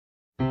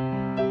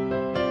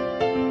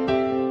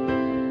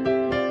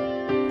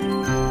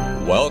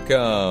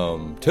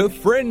Welcome to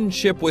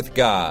Friendship with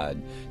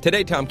God.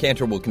 Today, Tom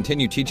Cantor will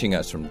continue teaching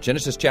us from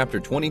Genesis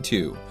chapter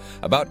 22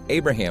 about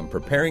Abraham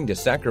preparing to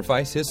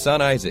sacrifice his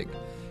son Isaac.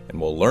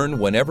 And we'll learn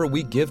whenever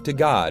we give to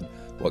God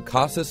what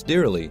costs us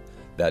dearly,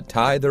 that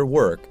tithe or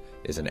work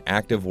is an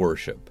act of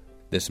worship.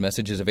 This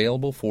message is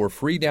available for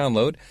free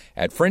download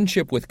at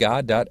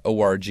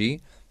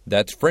friendshipwithgod.org.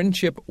 That's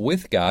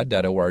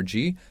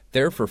friendshipwithgod.org.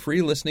 There for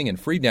free listening and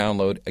free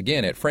download,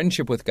 again at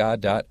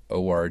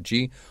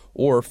friendshipwithgod.org,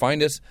 or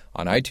find us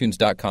on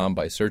iTunes.com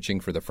by searching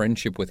for the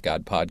Friendship with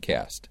God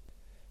podcast.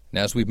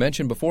 Now, as we've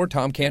mentioned before,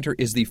 Tom Cantor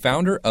is the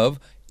founder of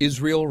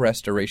Israel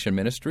Restoration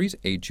Ministries,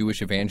 a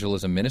Jewish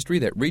evangelism ministry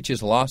that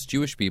reaches lost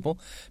Jewish people,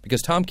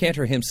 because Tom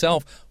Cantor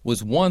himself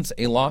was once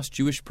a lost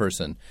Jewish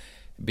person.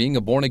 Being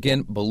a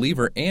born-again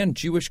believer and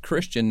Jewish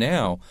Christian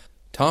now,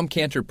 Tom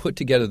Cantor put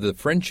together the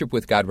Friendship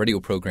with God radio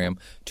program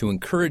to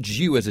encourage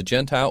you as a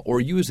Gentile or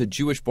you as a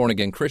Jewish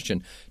born-again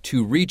Christian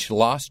to reach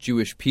lost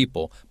Jewish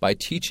people by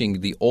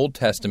teaching the Old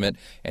Testament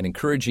and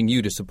encouraging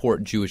you to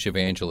support Jewish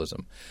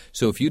evangelism.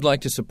 So if you'd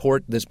like to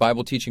support this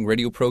Bible teaching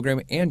radio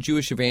program and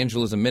Jewish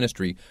evangelism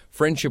ministry,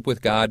 Friendship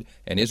with God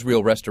and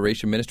Israel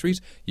Restoration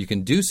Ministries, you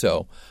can do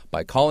so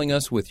by calling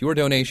us with your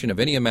donation of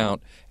any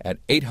amount at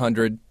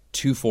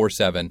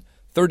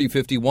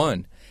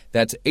 800-247-3051.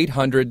 That's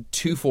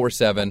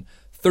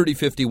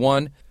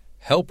 800-247-3051.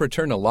 Help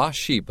return a lost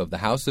sheep of the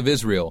house of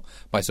Israel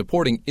by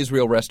supporting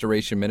Israel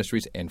Restoration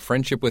Ministries and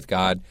Friendship with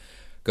God.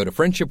 Go to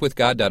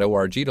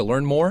friendshipwithgod.org to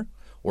learn more,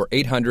 or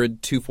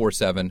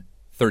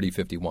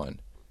 800-247-3051.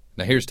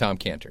 Now here's Tom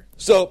Cantor.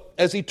 So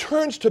as he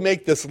turns to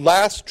make this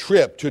last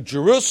trip to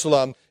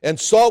Jerusalem and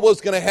saw what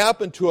was going to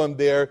happen to him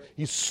there,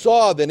 he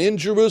saw that in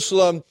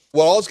Jerusalem,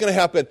 what all is going to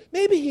happen,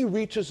 maybe he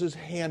reaches his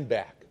hand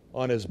back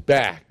on his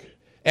back.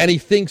 And he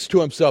thinks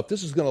to himself,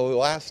 this is going to be the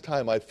last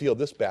time I feel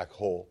this back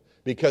whole,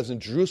 because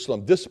in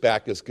Jerusalem, this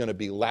back is going to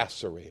be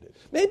lacerated.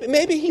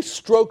 Maybe he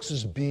strokes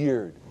his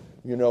beard,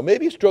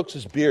 maybe he strokes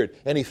his beard,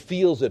 and he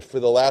feels it for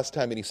the last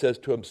time, and he says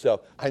to himself,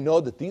 I know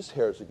that these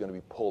hairs are going to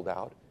be pulled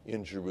out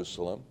in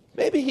Jerusalem.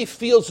 Maybe he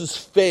feels his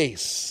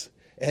face,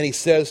 and he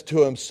says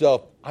to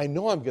himself, I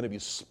know I'm going to be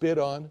spit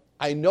on.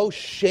 I know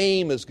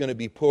shame is going to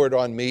be poured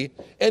on me.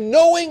 And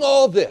knowing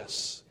all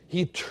this,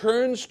 he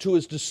turns to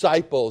his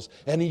disciples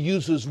and he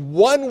uses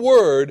one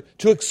word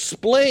to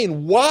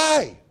explain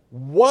why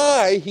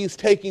he's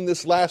taking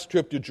this last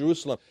trip to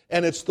Jerusalem.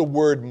 And it's the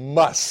word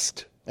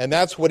must. And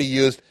that's what he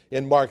used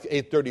in Mark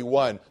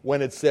 8:31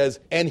 when it says,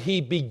 and he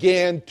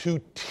began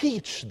to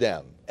teach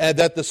them, and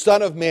that the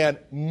Son of Man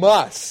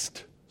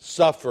must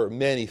suffer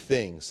many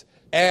things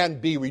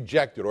and be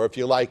rejected, or if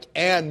you like,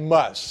 and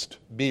must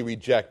be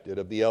rejected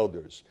of the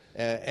elders,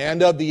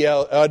 and of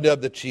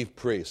the chief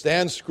priests,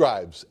 and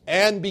scribes,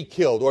 and be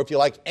killed, or if you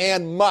like,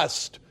 and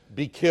must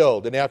be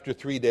killed, and after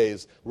 3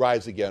 days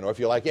rise again, or if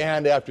you like,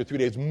 and after 3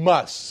 days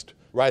must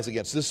rise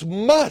again. So this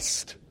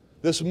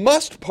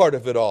must part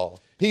of it all.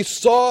 He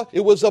saw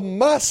it was a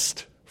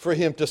must for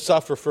him to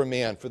suffer for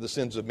man, for the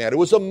sins of man. It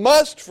was a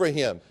must for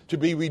him to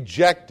be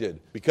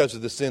rejected because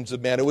of the sins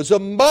of man. It was a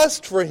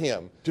must for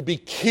him to be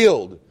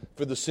killed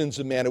for the sins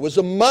of man. It was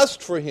a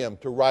must for him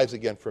to rise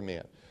again for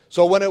man.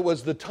 So when it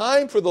was the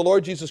time for the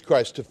Lord Jesus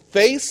Christ to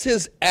face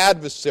his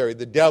adversary,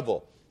 the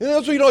devil, you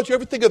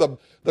ever think of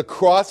the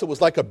cross? It was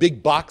like a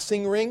big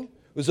boxing ring.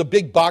 It was a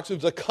big boxing.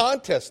 It was a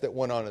contest that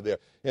went on in there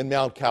in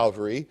Mount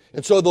Calvary.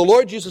 And so the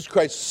Lord Jesus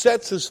Christ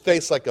sets his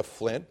face like a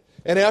flint.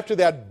 And after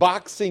that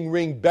boxing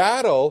ring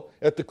battle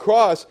at the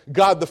cross,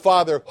 God the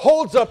Father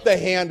holds up the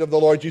hand of the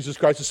Lord Jesus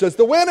Christ and says,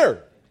 the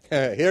winner.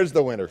 Here's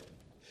the winner.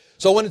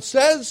 So when it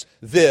says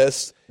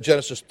this,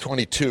 Genesis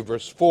 22,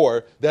 verse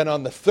 4, then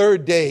on the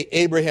third day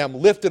Abraham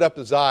lifted up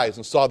his eyes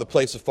and saw the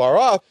place afar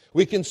off,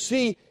 we can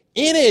see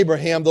in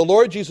Abraham the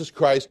Lord Jesus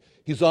Christ.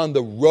 He's on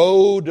the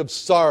road of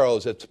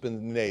sorrows, it's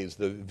been named,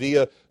 the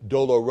Via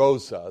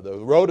Dolorosa, the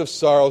road of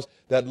sorrows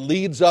that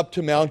leads up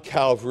to Mount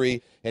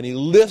Calvary, and he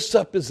lifts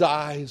up his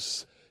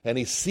eyes and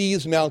he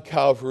sees Mount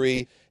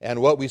Calvary.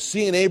 And what we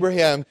see in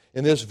Abraham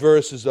in this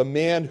verse is a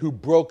man who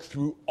broke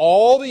through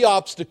all the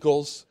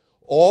obstacles,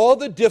 all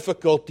the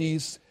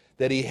difficulties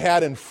that he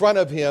had in front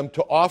of him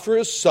to offer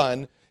his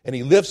son, and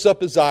he lifts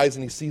up his eyes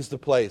and he sees the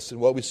place. And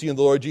what we see in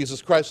the Lord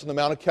Jesus Christ on the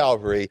Mount of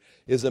Calvary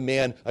is a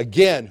man,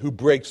 again, who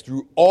breaks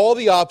through all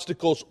the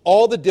obstacles,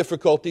 all the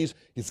difficulties.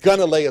 He's going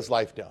to lay his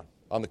life down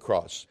on the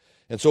cross.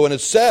 And so when it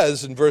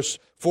says in verse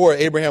 4,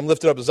 Abraham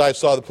lifted up his eyes,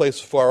 saw the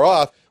place far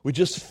off, we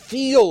just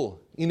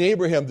feel in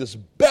Abraham this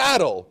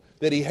battle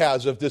that he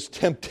has of this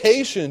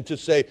temptation to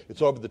say,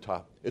 it's over the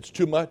top, it's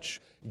too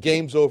much,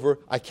 game's over,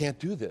 I can't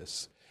do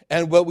this.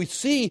 And what we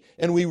see,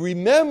 and we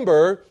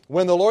remember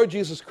when the Lord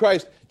Jesus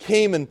Christ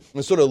came and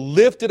sort of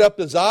lifted up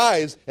his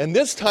eyes, and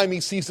this time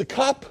he sees a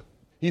cup.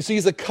 He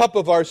sees a cup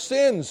of our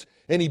sins,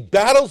 and he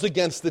battles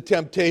against the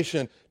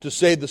temptation to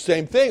say the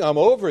same thing. I'm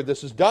over,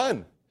 this is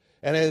done.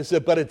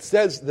 But it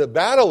says the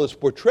battle is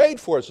portrayed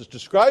for us, is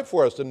described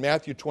for us in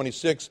Matthew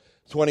 26,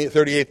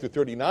 38 through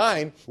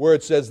 39, where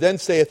it says, then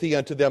saith he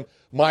unto them,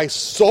 my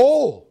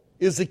soul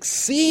is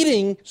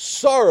exceeding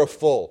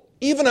sorrowful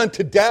even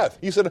unto death.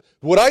 He said,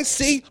 what I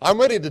see, I'm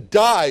ready to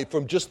die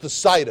from just the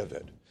sight of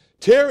it.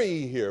 Tarry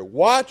ye here,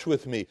 watch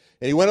with me.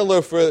 And he went a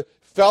little further,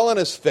 fell on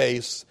his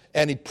face,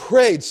 and he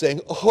prayed,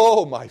 saying,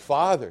 oh, my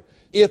Father,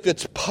 if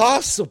it's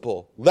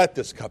possible, let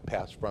this cup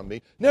pass from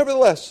me.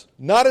 Nevertheless,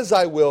 not as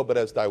I will, but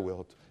as thy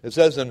wilt. It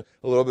says in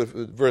a little bit,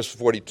 verse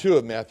 42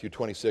 of Matthew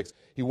 26,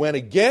 he went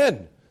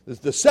again,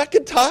 the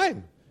second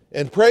time,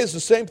 and prays the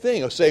same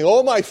thing, saying,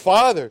 oh, my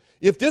Father,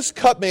 if this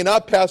cup may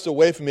not pass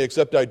away from me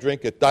except I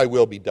drink it, thy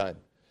will be done.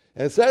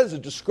 And it says,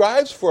 it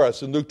describes for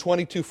us in Luke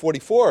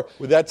 22:44,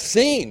 with that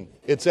scene,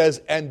 it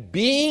says, and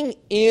being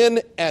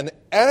in an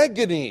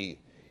agony,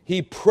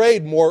 he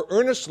prayed more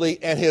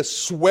earnestly, and his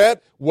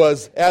sweat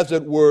was, as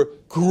it were,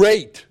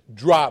 great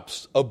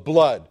drops of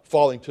blood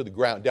falling to the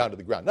ground, down to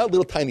the ground. Not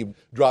little tiny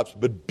drops,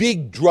 but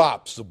big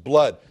drops of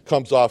blood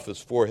comes off his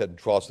forehead and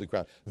falls to the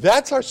ground.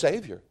 That's our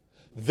Savior.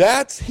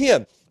 That's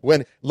him.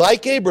 When,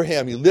 like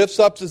Abraham, he lifts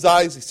up his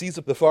eyes, he sees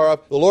up the far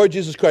off. The Lord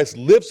Jesus Christ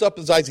lifts up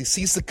his eyes, he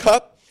sees the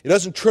cup. He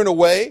doesn't turn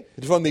away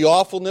from the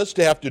awfulness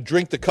to have to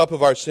drink the cup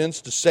of our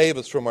sins to save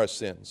us from our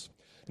sins.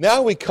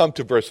 Now we come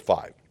to verse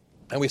 5.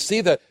 And we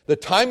see that the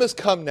time has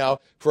come now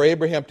for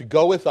Abraham to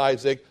go with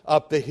Isaac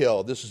up the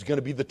hill. This is going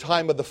to be the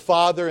time of the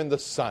Father and the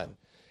Son.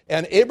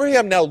 And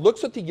Abraham now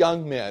looks at the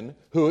young men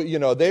who,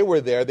 they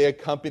were there. They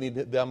accompanied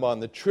them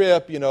on the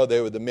trip. They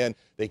were the men.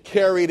 They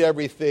carried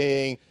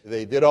everything.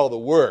 They did all the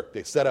work.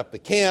 They set up the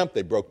camp.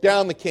 They broke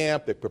down the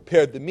camp. They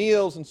prepared the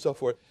meals and so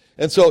forth.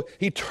 And so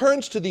he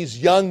turns to these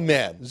young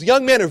men. These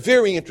young men are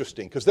very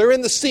interesting because they're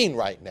in the scene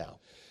right now.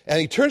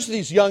 And he turns to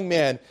these young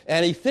men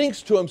and he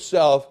thinks to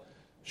himself,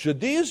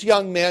 should these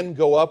young men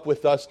go up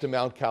with us to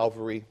Mount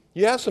Calvary?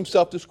 He asks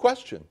himself this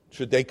question.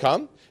 Should they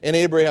come? And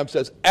Abraham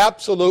says,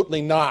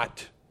 absolutely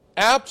not.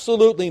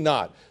 Absolutely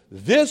not.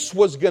 This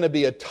was going to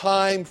be a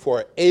time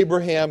for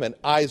Abraham and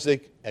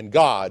Isaac and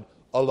God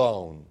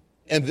alone.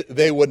 And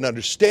they wouldn't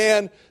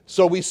understand.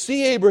 So we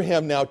see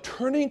Abraham now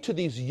turning to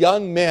these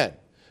young men.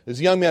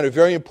 These young men are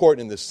very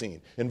important in this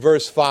scene. In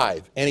verse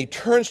 5, and he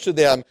turns to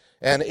them,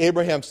 and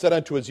Abraham said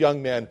unto his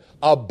young men,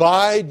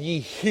 abide ye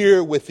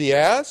here with the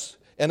ass,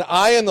 and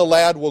I and the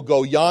lad will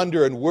go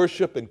yonder and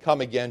worship and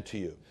come again to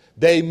you.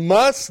 They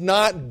must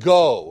not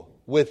go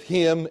with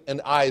him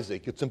and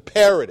Isaac. It's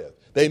imperative.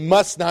 They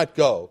must not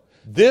go.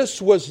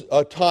 This was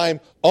a time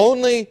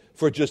only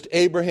for just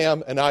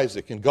Abraham and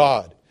Isaac and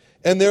God.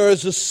 And there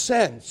is a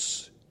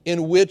sense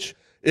in which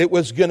it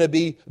was going to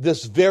be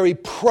this very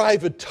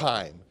private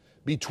time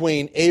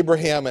between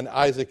Abraham and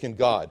Isaac and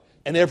God.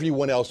 And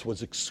everyone else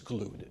was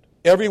excluded.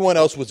 Everyone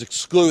else was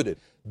excluded.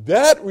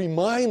 That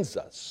reminds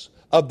us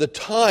of the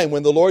time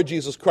when the Lord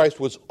Jesus Christ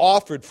was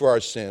offered for our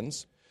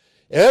sins.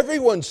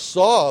 Everyone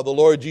saw the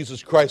Lord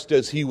Jesus Christ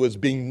as he was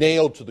being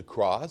nailed to the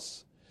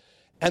cross.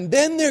 And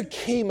then there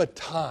came a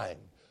time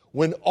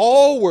when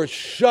all were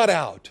shut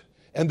out,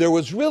 and there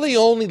was really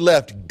only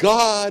left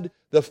God,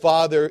 the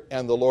Father,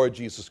 and the Lord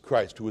Jesus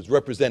Christ, who was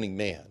representing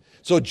man.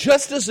 So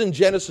just as in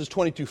Genesis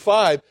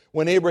 22:5,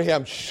 when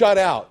Abraham shut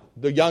out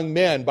the young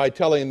men by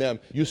telling them,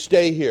 you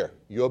stay here,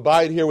 you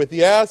abide here with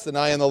the ass, and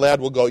I and the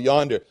lad will go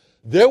yonder.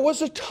 There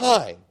was a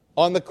time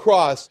on the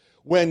cross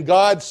when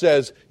God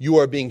says, you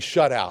are being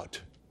shut out.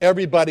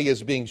 Everybody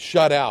is being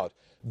shut out.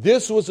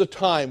 This was a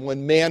time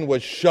when man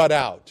was shut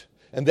out.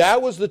 And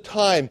that was the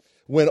time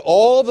when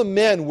all the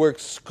men were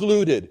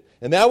excluded.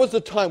 And that was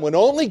the time when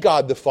only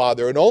God the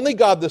Father and only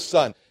God the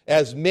Son,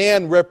 as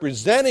man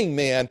representing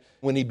man,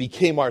 when he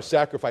became our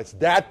sacrifice.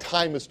 That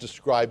time is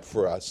described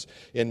for us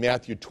in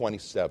Matthew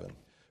 27,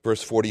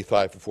 verse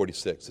 45 to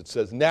 46. It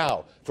says,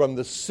 now, from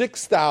the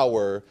 6th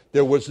hour,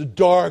 there was a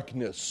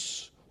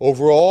darkness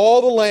over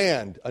all the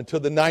land until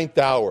the 9th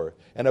hour.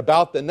 And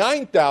about the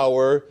 9th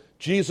hour,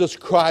 Jesus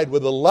cried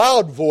with a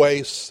loud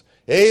voice,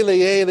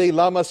 Eli, Eli,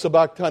 lama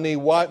sabachthani,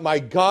 my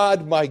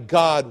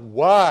God,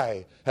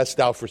 why hast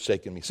thou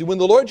forsaken me? See, when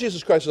the Lord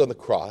Jesus Christ was on the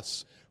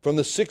cross, from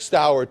the 6th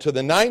hour to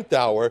the 9th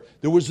hour,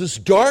 there was this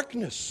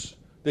darkness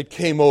that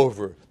came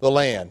over the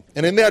land.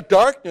 And in that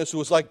darkness, it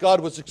was like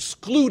God was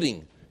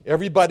excluding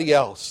everybody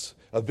else.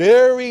 A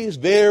very,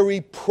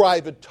 very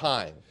private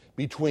time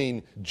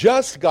between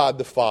just God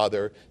the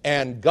Father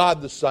and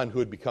God the Son who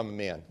had become a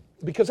man.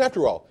 Because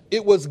after all,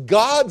 it was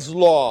God's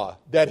law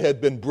that had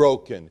been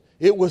broken.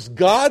 It was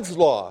God's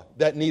law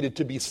that needed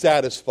to be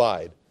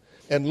satisfied.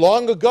 And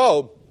long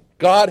ago,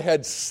 God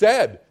had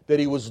said that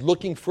he was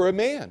looking for a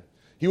man.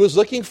 He was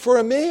looking for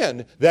a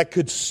man that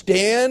could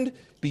stand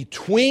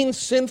between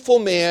sinful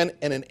man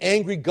and an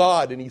angry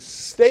God. And he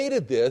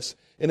stated this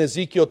in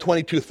Ezekiel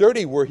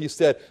 22:30, where he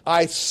said,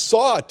 I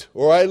sought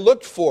for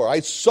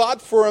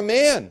a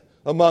man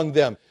among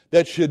them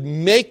that should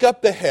make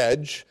up the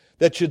hedge,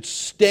 that should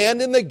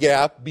stand in the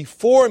gap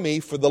before me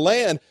for the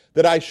land,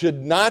 that I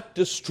should not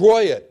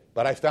destroy it.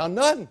 But I found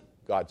none,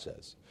 God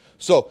says.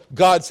 So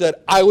God said,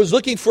 I was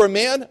looking for a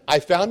man,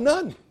 I found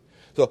none.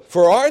 So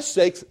for our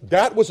sakes,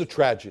 that was a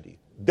tragedy.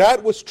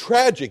 That was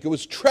tragic. It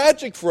was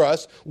tragic for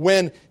us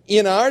when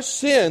in our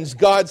sins,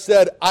 God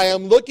said, I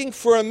am looking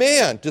for a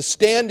man to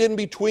stand in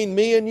between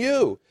me and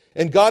you.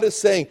 And God is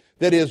saying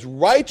that his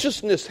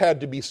righteousness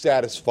had to be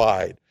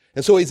satisfied.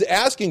 And so he's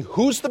asking,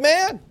 who's the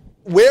man?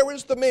 Where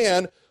is the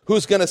man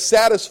who's going to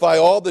satisfy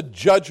all the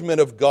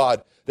judgment of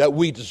God that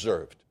we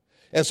deserved?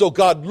 And so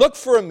God looked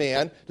for a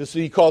man,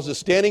 he calls us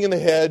standing in the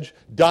hedge,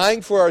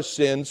 dying for our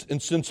sins.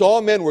 And since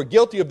all men were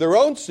guilty of their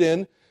own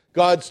sin,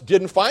 God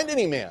didn't find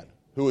any man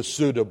who was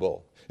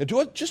suitable. And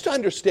just to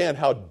understand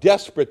how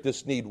desperate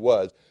this need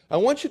was, I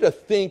want you to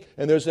think,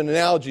 and there's an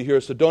analogy here,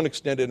 so don't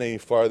extend it any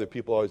farther.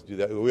 People always do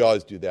that. We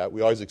always do that.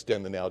 We always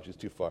extend the analogies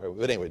too far.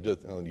 But anyway,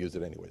 just don't use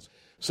it anyways.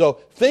 So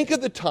think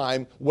of the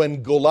time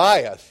when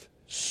Goliath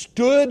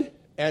stood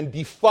and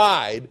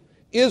defied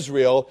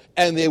Israel,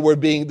 and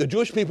the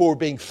Jewish people were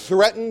being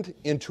threatened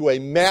into a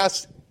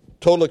mass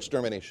total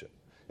extermination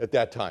at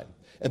that time.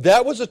 And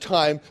that was a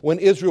time when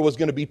Israel was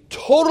going to be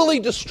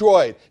totally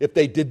destroyed if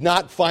they did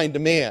not find a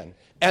man.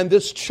 And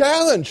this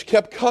challenge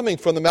kept coming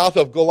from the mouth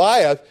of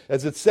Goliath,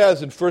 as it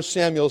says in 1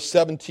 Samuel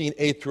 17,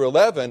 8 through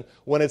 11,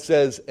 when it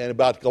says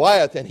about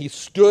Goliath, and he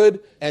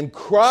stood and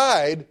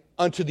cried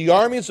unto the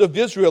armies of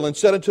Israel and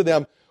said unto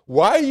them,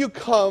 why are you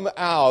come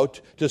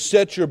out to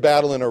set your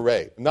battle in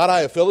array? Not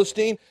I a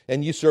Philistine,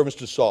 and ye servants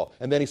to Saul.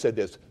 And then he said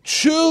this,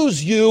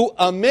 choose you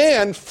a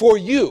man for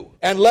you,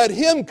 and let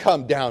him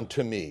come down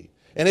to me.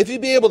 And if you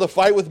be able to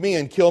fight with me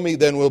and kill me,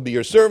 then we'll be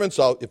your servants.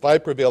 If I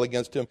prevail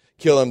against him,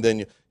 kill him, then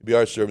you'll be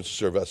our servants to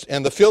serve us.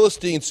 And the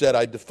Philistine said,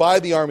 I defy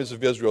the armies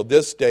of Israel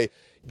this day.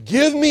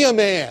 Give me a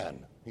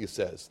man, he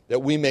says,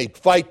 that we may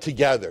fight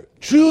together.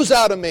 Choose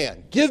out a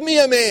man. Give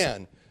me a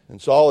man.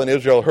 And Saul and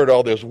Israel heard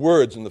all those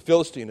words in the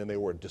Philistine, and they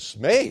were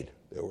dismayed.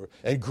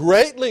 And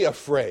greatly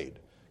afraid,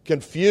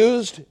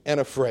 confused and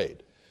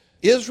afraid.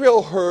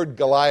 Israel heard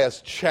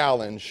Goliath's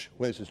challenge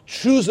when he says,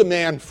 choose a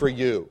man for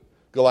you.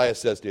 Goliath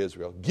says to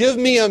Israel, give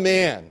me a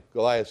man,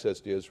 Goliath says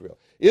to Israel.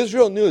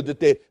 Israel knew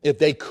that if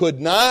they could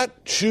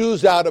not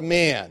choose out a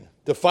man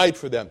to fight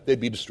for them, they'd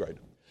be destroyed.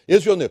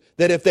 Israel knew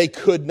that if they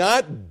could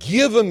not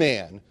give a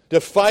man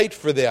to fight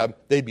for them,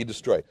 they'd be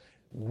destroyed.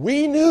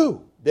 We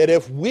knew that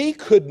if we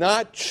could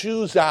not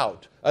choose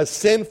out a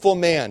sinful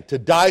man to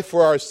die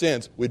for our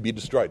sins, we'd be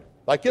destroyed,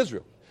 like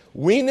Israel.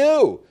 We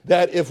knew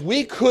that if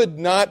we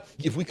couldn't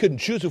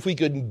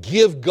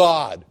give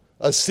God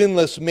a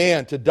sinless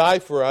man to die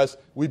for us,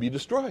 we'd be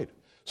destroyed.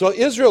 So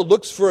Israel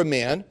looks for a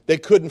man. They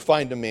couldn't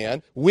find a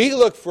man. We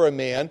look for a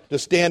man to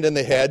stand in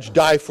the hedge,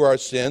 die for our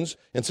sins.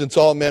 And since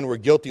all men were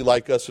guilty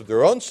like us of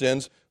their own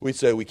sins, we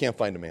say we can't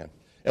find a man.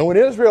 And when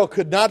Israel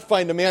could not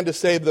find a man to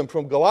save them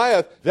from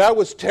Goliath, that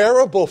was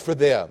terrible for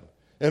them.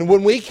 And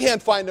when we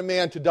can't find a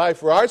man to die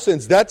for our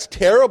sins, that's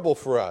terrible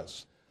for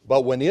us.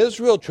 But when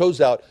Israel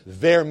chose out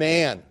their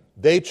man,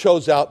 they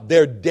chose out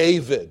their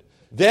David.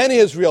 Then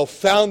Israel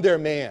found their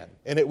man,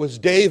 and it was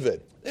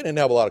David. They didn't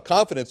have a lot of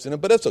confidence in him,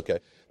 but that's okay.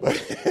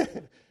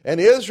 And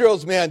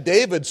Israel's man,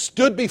 David,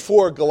 stood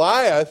before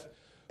Goliath,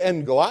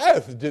 and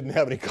Goliath didn't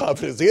have any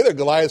confidence either.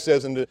 Goliath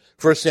says in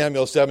 1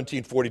 Samuel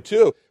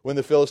 17:42, when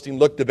the Philistine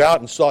looked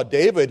about and saw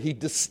David, he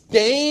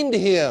disdained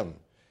him.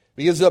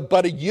 He is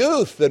but a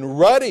youth and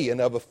ruddy and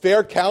of a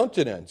fair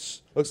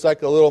countenance. Looks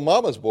like a little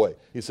mama's boy.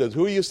 He says,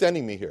 who are you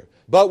sending me here?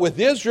 But with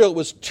Israel, it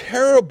was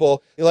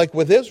terrible. Like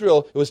with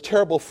Israel, it was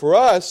terrible for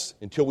us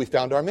until we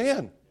found our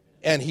man.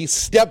 And he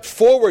stepped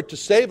forward to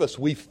save us.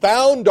 We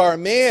found our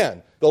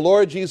man, the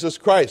Lord Jesus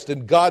Christ,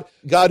 and God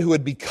who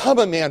had become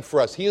a man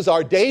for us. He is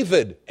our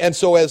David. And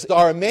so as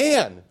our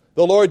man,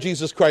 the Lord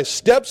Jesus Christ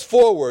steps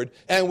forward,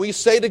 and we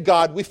say to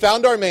God, we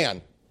found our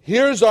man.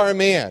 Here's our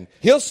man.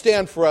 He'll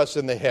stand for us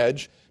in the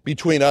hedge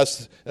between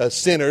us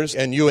sinners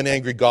and you, an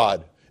angry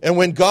God. And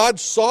when God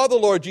saw the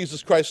Lord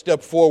Jesus Christ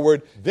step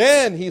forward,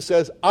 then he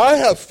says, I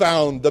have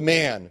found the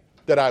man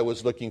that I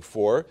was looking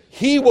for.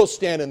 He will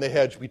stand in the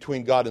hedge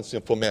between God and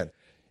sinful men.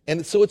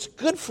 And so it's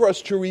good for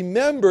us to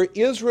remember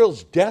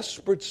Israel's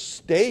desperate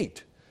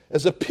state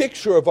as a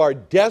picture of our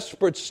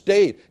desperate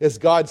state, as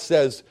God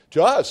says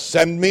to us,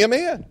 send me a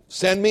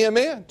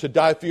man to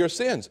die for your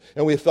sins.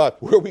 And we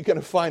thought, where are we going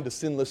to find a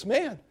sinless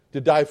man to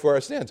die for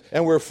our sins?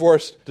 And we're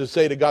forced to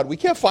say to God, we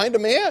can't find a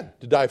man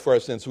to die for our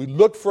sins. So we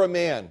looked for a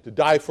man to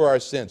die for our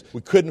sins.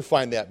 We couldn't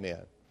find that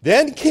man.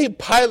 Then came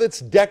Pilate's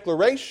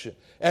declaration.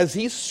 As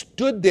he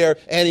stood there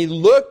and he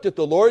looked at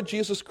the Lord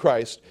Jesus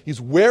Christ, he's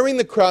wearing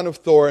the crown of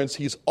thorns,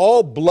 he's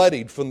all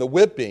bloodied from the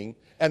whipping,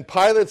 and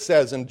Pilate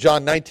says in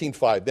John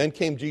 19:5, then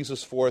came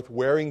Jesus forth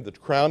wearing the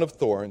crown of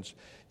thorns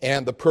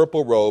and the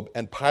purple robe,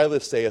 and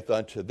Pilate saith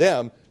unto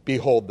them,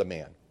 behold the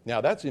man.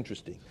 Now that's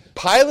interesting.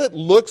 Pilate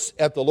looks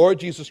at the Lord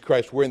Jesus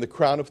Christ wearing the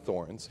crown of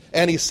thorns,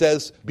 and he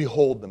says,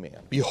 behold the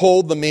man,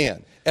 behold the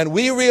man. And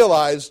we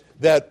realize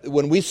that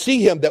when we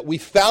see him, that we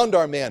found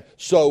our man.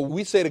 So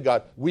we say to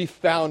God, we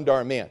found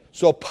our man.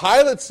 So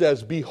Pilate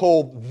says,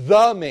 behold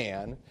the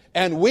man,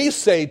 and we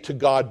say to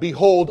God,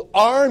 behold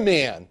our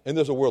man. And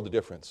there's a world of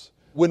difference.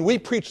 When we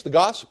preach the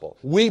gospel,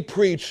 we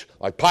preach,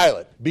 like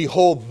Pilate,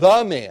 behold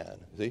the man.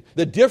 See?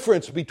 The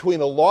difference between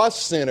a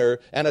lost sinner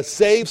and a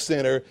saved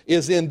sinner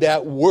is in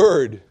that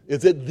word.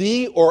 Is it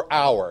thee or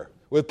our?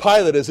 With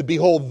Pilate, is it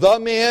behold the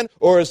man,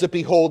 or is it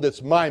behold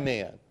it's my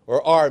man?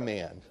 or our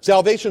man.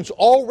 Salvation's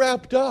all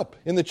wrapped up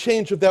in the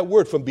change of that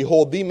word from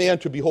behold the man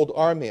to behold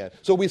our man.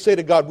 So we say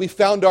to God, we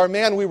found our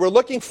man we were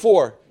looking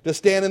for to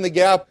stand in the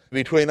gap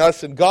between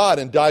us and God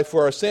and die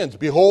for our sins.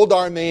 Behold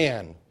our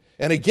man.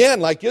 And again,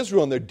 like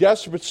Israel, in their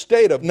desperate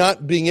state of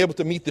not being able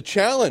to meet the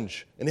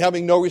challenge and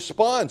having no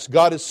response,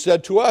 God has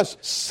said to us,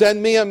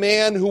 send me a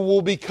man who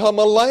will become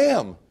a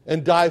lamb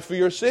and die for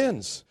your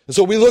sins. And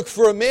so we look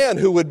for a man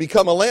who would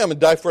become a lamb and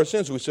die for our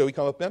sins. We say we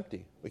come up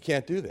empty. We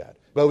can't do that.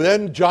 But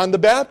then John the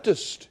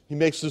Baptist, he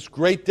makes this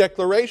great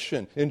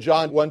declaration in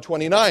John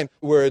 1:29,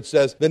 where it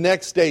says, the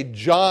next day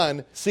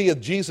John seeth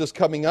Jesus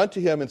coming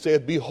unto him and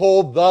saith,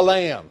 behold the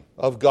Lamb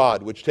of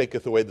God, which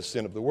taketh away the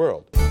sin of the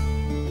world.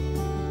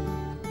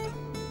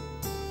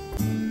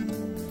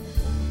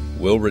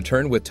 We'll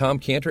return with Tom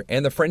Cantor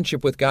and the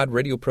Friendship with God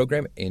radio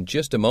program in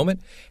just a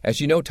moment. As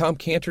you know, Tom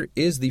Cantor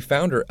is the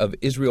founder of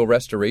Israel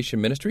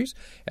Restoration Ministries.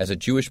 As a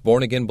Jewish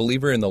born-again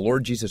believer in the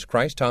Lord Jesus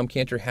Christ, Tom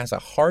Cantor has a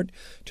heart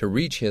to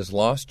reach his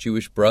lost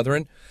Jewish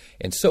brethren,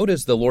 and so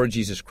does the Lord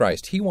Jesus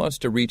Christ. He wants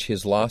to reach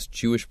his lost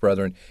Jewish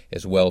brethren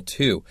as well,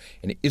 too.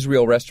 And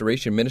Israel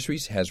Restoration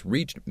Ministries has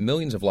reached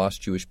millions of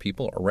lost Jewish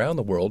people around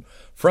the world,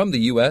 from the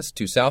U.S.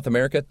 to South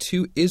America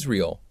to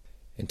Israel.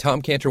 And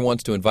Tom Cantor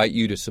wants to invite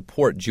you to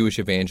support Jewish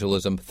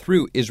evangelism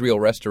through Israel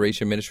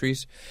Restoration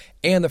Ministries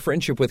and the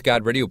Friendship with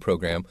God radio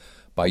program.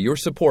 By your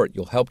support,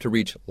 you'll help to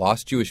reach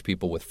lost Jewish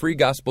people with free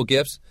gospel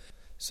gifts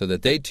so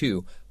that they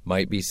too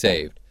might be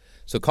saved.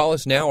 So call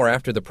us now or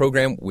after the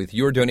program with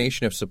your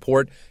donation of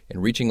support in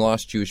reaching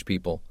lost Jewish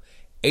people.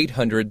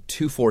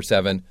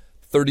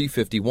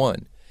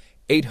 800-247-3051.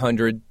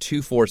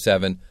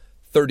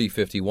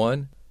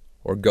 800-247-3051.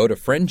 Or go to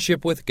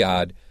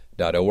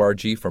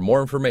friendshipwithgod.org for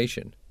more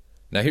information.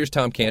 Now here's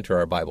Tom Cantor,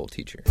 our Bible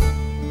teacher.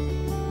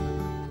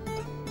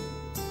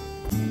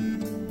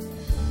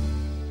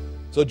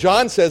 So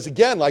John says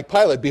again, like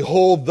Pilate,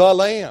 behold the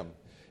Lamb.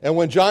 And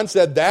when John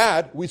said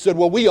that, we said,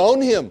 well, we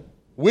own him.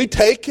 We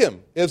take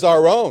him as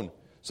our own.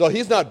 So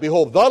he's not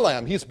behold the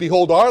Lamb, he's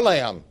behold our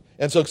Lamb.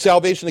 And so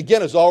salvation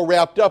again is all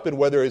wrapped up in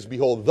whether it's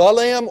behold the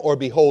Lamb or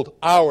behold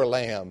our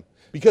Lamb.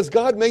 Because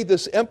God made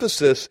this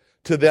emphasis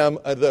to them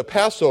the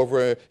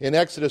Passover in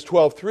Exodus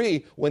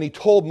 12:3 when he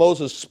told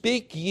Moses,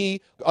 speak ye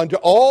unto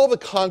all the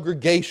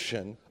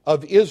congregation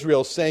of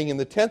Israel, saying, in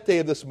the 10th day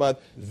of this month,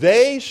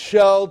 they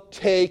shall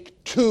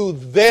take to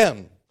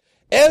them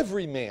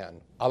every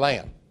man a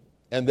lamb.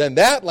 And then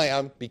that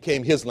lamb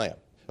became his lamb.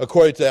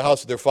 According to the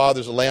house of their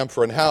fathers, a lamb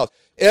for an house.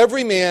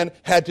 Every man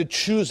had to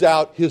choose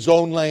out his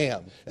own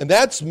lamb. And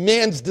that's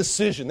man's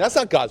decision. That's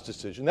not God's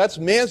decision. That's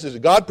man's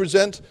decision. God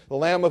presents the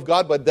Lamb of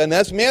God, but then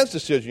that's man's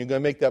decision. You're going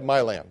to make that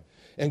my lamb.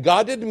 And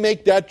God didn't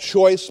make that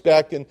choice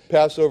back in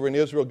Passover in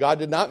Israel. God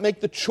did not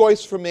make the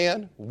choice for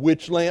man,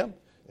 which lamb.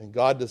 And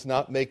God does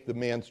not make the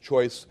man's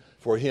choice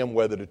for him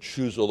whether to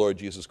choose the Lord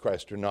Jesus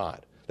Christ or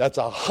not. That's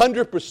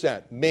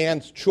 100%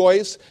 man's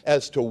choice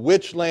as to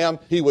which lamb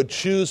he would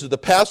choose at the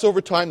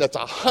Passover time. That's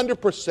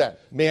 100%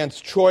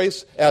 man's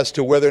choice as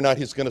to whether or not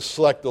he's going to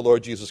select the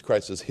Lord Jesus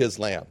Christ as his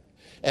lamb.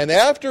 And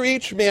after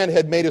each man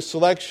had made a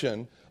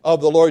selection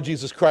of the Lord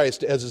Jesus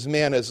Christ as his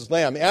man, as his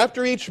lamb,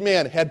 after each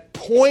man had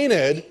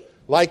pointed,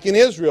 like in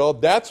Israel,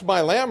 that's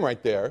my lamb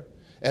right there.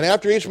 And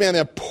after each man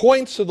then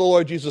points to the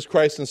Lord Jesus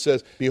Christ and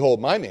says,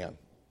 behold my man,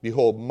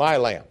 behold my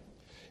lamb.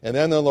 And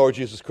then the Lord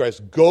Jesus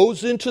Christ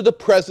goes into the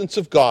presence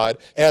of God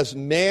as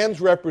man's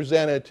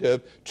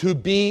representative to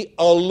be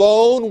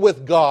alone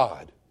with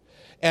God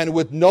and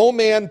with no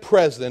man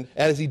present,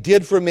 as he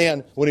did for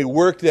man when he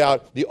worked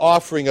out the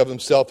offering of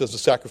himself as a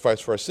sacrifice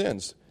for our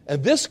sins.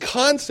 And this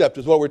concept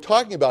is what we're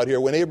talking about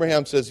here when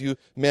Abraham says you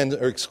men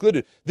are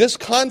excluded. This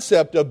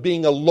concept of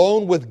being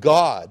alone with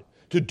God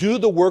to do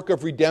the work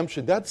of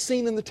redemption, that's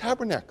seen in the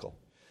tabernacle.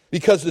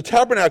 Because the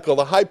tabernacle,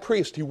 the high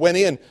priest, he went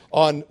in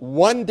on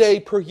one day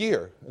per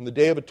year, on the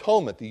Day of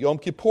Atonement, the Yom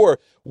Kippur,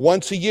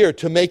 once a year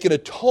to make an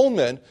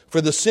atonement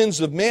for the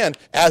sins of man,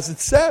 as it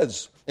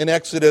says in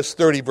Exodus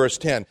 30, verse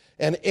 10.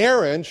 And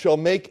Aaron shall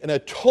make an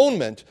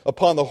atonement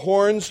upon the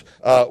horns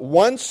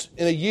once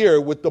in a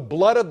year with the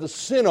blood of the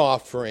sin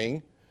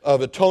offering of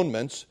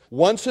atonements.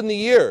 Once in the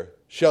year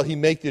shall he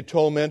make the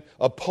atonement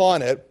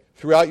upon it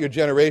throughout your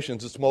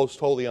generations. It's most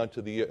holy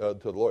unto the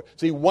Lord.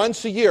 See,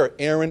 once a year,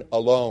 Aaron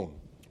alone.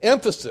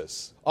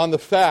 Emphasis on the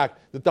fact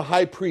that the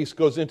high priest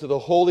goes into the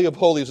Holy of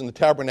Holies in the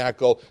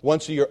tabernacle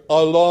once a year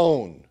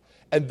alone.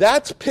 And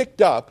that's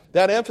picked up,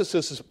 that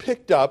emphasis is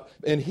picked up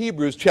in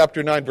Hebrews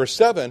chapter 9, verse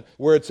 7,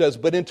 where it says,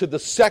 but into the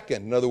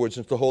second, in other words,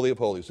 into the Holy of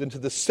Holies, into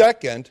the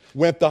second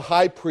went the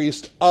high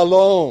priest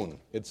alone,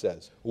 it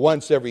says,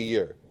 once every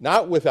year.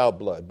 Not without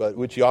blood, but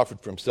which he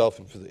offered for himself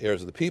and for the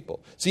heirs of the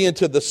people. See,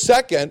 into the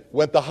second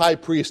went the high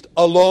priest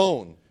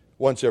alone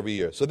once every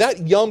year. So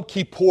that Yom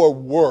Kippur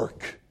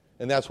work,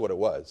 and that's what it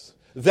was.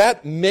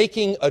 That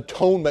making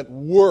atonement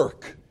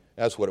work,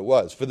 that's what it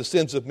was, for the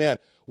sins of man,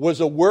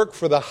 was a work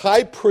for the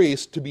high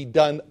priest to be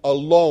done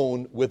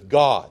alone with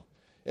God.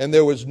 And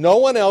there was no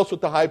one else with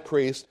the high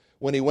priest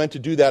when he went to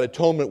do that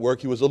atonement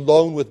work. He was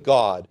alone with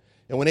God.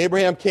 And when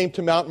Abraham came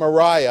to Mount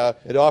Moriah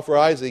and to offer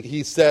Isaac,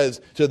 he says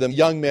to them,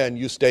 young men,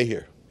 you stay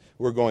here.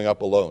 We're going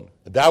up alone.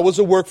 That was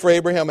a work for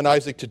Abraham and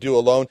Isaac to do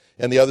alone,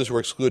 and the others were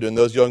excluded. And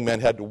those young men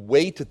had to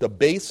wait at the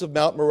base of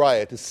Mount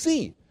Moriah to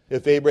see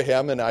if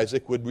Abraham and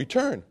Isaac would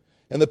return.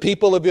 And the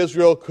people of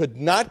Israel could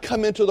not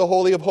come into the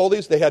Holy of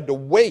Holies. They had to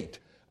wait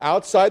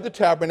outside the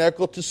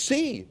tabernacle to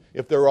see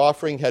if their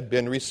offering had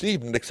been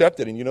received and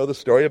accepted. And you know the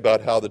story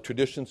about how the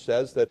tradition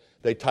says that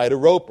they tied a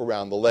rope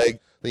around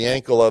the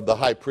ankle of the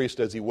high priest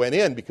as he went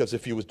in, because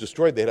if he was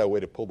destroyed, they had a way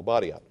to pull the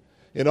body out.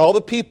 And all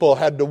the people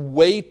had to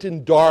wait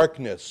in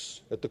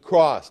darkness at the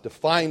cross to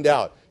find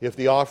out if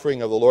the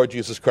offering of the Lord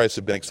Jesus Christ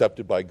had been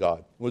accepted by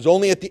God. It was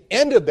only at the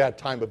end of that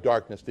time of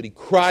darkness that he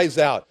cries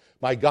out,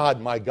 my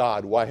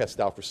God, why hast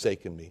thou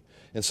forsaken me?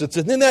 And so it's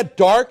in that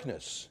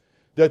darkness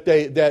that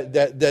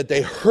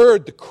they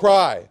heard the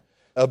cry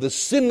of the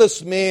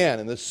sinless man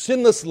and the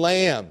sinless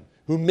lamb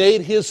who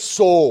made his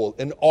soul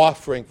an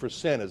offering for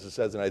sin, as it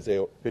says in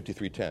Isaiah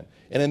 53:10.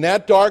 And in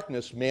that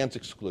darkness, man's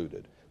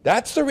excluded.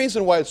 That's the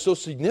reason why it's so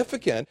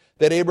significant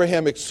that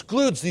Abraham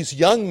excludes these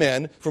young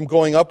men from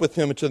going up with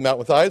him into the mount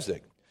with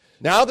Isaac.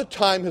 Now the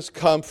time has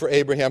come for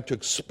Abraham to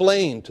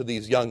explain to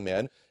these young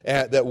men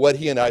that what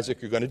he and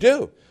Isaac are going to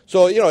do.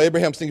 So,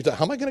 Abraham's thinking,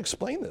 how am I going to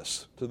explain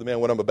this to the man,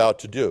 what I'm about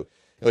to do?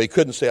 He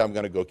couldn't say, I'm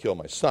going to go kill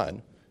my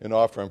son and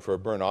offer him for a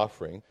burnt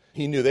offering.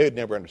 He knew they would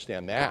never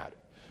understand that.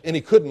 And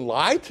he couldn't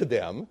lie to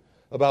them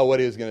about what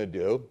he was going to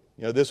do.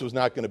 This was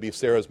not going to be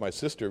Sarah's my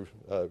sister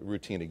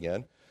routine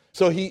again.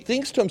 So he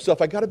thinks to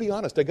himself, I got to be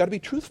honest, I got to be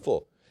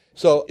truthful.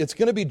 So it's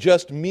going to be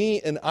just me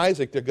and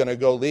Isaac that are going to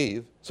go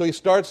leave. So he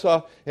starts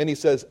off and he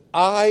says,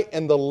 I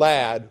and the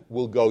lad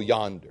will go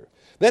yonder.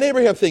 Then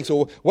Abraham thinks,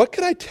 well, what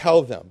can I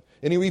tell them?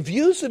 And he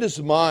reviews in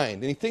his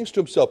mind and he thinks to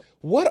himself,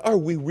 what are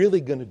we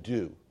really going to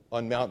do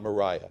on Mount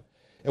Moriah?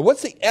 And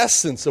what's the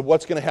essence of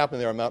what's going to happen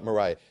there on Mount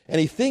Moriah? And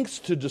he thinks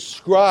to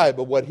describe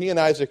what he and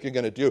Isaac are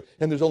going to do,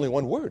 and there's only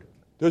one word.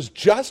 There's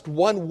just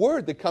one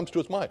word that comes to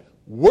his mind.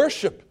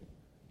 Worship.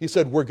 He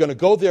said, we're going to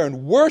go there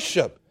and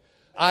worship.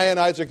 I and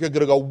Isaac are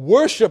going to go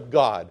worship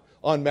God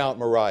on Mount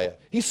Moriah.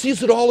 He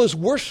sees it all as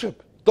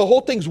worship. The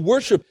whole thing's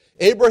worship.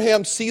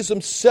 Abraham sees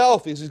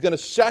himself as he's going to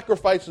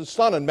sacrifice his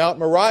son on Mount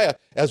Moriah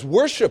as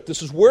worship.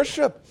 This is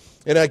worship.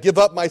 And I give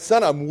up my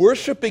son. I'm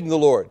worshiping the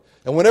Lord.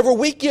 And whenever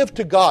we give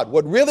to God,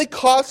 what really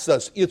costs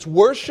us, it's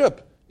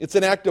worship. It's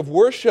an act of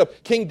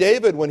worship. King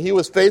David, when he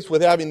was faced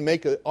with having to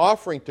make an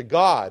offering to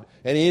God,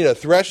 and he needed a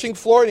threshing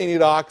floor and he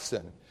needed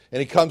oxen. And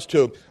he comes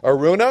to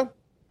Araunah,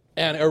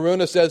 and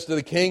Araunah says to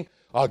the king,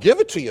 I'll give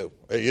it to you.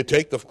 You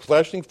take the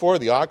threshing floor,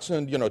 the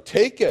oxen,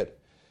 take it.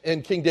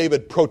 And King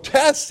David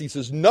protests. He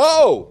says,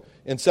 no.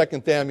 In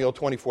 2 Samuel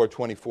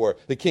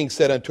 24:24, the king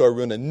said unto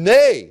Araunah,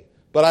 nay,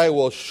 but I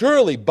will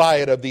surely buy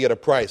it of thee at a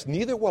price.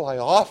 Neither will I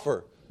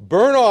offer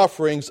burnt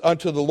offerings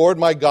unto the Lord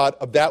my God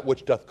of that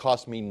which doth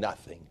cost me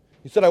nothing.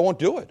 He said, I won't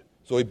do it.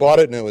 So he bought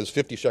it, and it was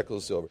 50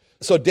 shekels of silver.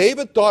 So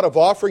David thought of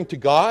offering to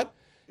God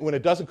when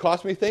it doesn't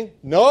cost me anything?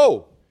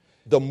 No.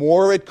 The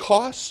more it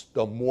costs,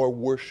 the more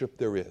worship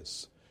there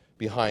is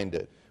behind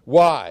it.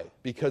 Why?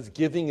 Because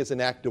giving is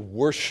an act of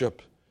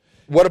worship.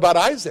 What about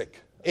Isaac?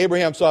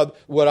 Abraham saw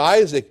what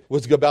Isaac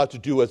was about to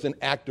do as an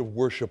act of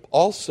worship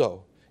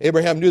also.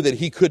 Abraham knew that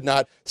he could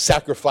not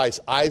sacrifice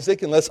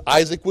Isaac unless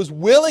Isaac was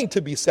willing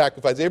to be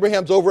sacrificed.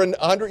 Abraham's over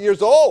 100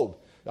 years old.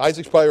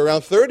 Isaac's probably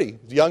around 30.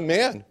 He's a young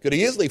man. Could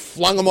have easily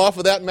flung him off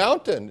of that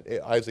mountain.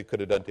 Isaac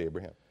could have done to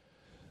Abraham.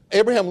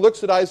 Abraham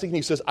looks at Isaac and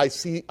he says, I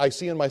see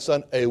in my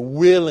son a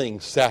willing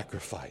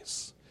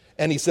sacrifice.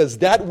 And he says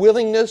that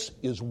willingness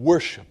is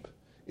worship.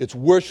 It's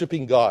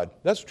worshiping God.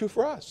 That's true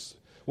for us.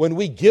 When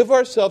we give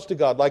ourselves to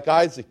God like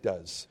Isaac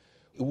does,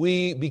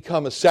 we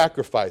become a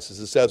sacrifice, as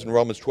it says in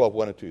Romans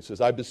 12:1-2. It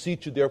says, I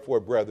beseech you therefore,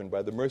 brethren,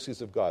 by the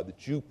mercies of God,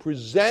 that you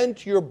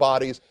present your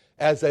bodies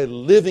as a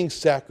living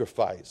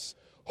sacrifice,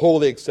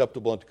 wholly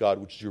acceptable unto God,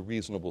 which is your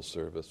reasonable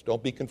service.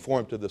 Don't be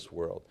conformed to this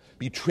world.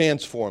 Be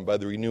transformed by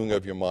the renewing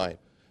of your mind.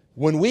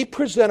 When we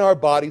present our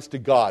bodies to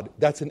God,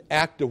 that's an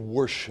act of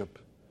worship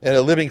and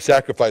a living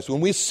sacrifice.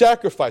 When we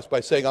sacrifice by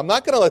saying, I'm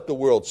not going to let the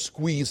world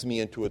squeeze me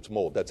into its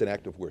mold, that's an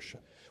act of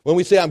worship. When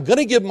we say, I'm going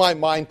to give my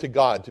mind to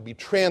God, to be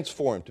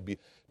transformed,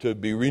 to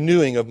be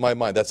renewing of my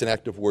mind, that's an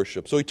act of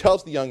worship. So he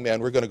tells the young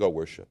man, we're going to go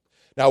worship.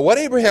 Now, what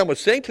Abraham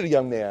was saying to the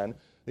young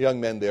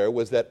men there,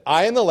 was that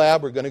I and the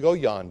lad are going to go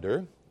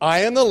yonder. I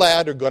and the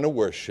lad are going to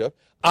worship.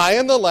 I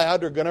and the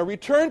lad are going to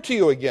return to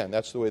you again.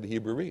 That's the way the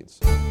Hebrew reads.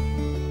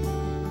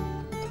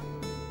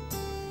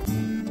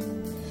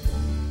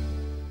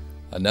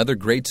 Another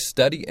great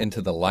study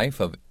into the life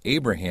of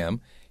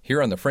Abraham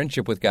here on the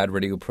Friendship with God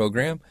radio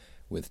program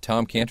with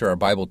Tom Cantor, our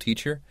Bible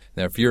teacher.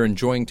 Now, if you're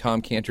enjoying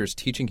Tom Cantor's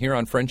teaching here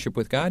on Friendship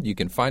with God, you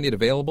can find it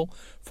available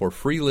for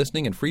free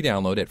listening and free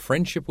download at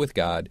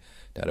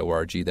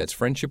friendshipwithgod.org. That's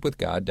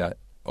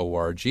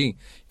friendshipwithgod.org. You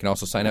can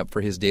also sign up for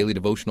his daily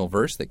devotional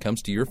verse that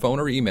comes to your phone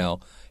or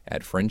email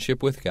at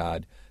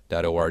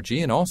friendshipwithgod.org.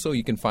 And also,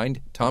 you can find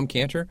Tom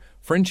Cantor,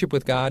 Friendship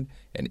with God,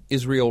 and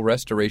Israel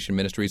Restoration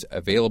Ministries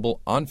available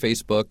on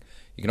Facebook.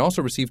 You can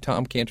also receive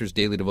Tom Cantor's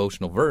daily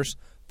devotional verse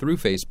through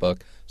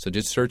Facebook. So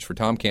just search for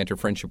Tom Cantor,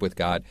 Friendship with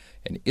God,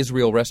 and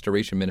Israel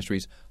Restoration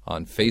Ministries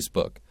on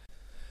Facebook.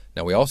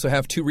 Now, we also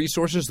have 2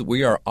 resources that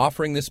we are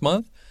offering this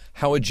month: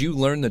 How a Jew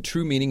Learned the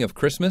True Meaning of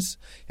Christmas,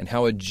 and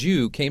How a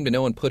Jew Came to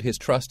Know and Put His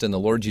Trust in the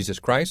Lord Jesus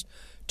Christ.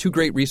 2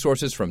 great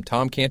resources from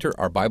Tom Cantor,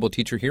 our Bible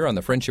teacher here on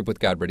the Friendship with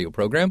God radio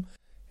program.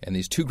 And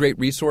these 2 great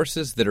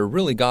resources that are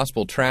really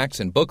gospel tracts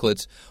and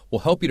booklets will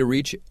help you to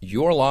reach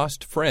your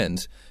lost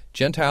friends,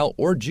 Gentile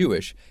or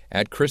Jewish,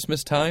 at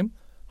Christmas time,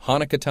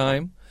 Hanukkah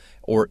time,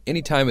 or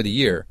any time of the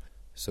year.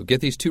 So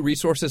get these 2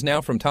 resources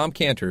now from Tom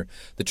Cantor: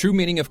 The True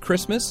Meaning of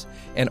Christmas,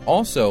 and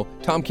also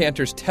Tom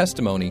Cantor's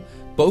testimony.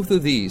 Both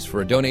of these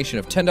for a donation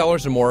of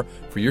 $10 or more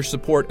for your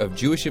support of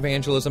Jewish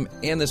evangelism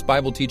and this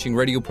Bible teaching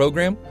radio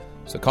program.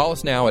 So call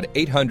us now at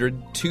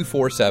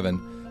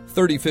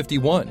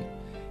 800-247-3051.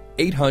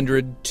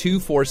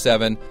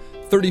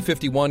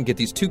 800-247-3051. Get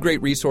these 2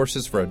 great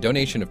resources for a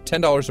donation of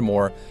 $10 or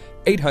more.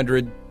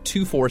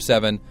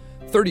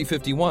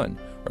 800-247-3051.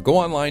 Or go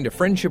online to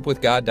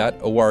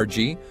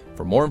friendshipwithgod.org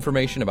for more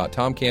information about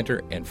Tom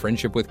Cantor and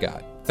Friendship with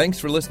God. Thanks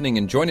for listening,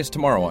 and join us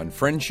tomorrow on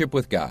Friendship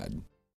with God.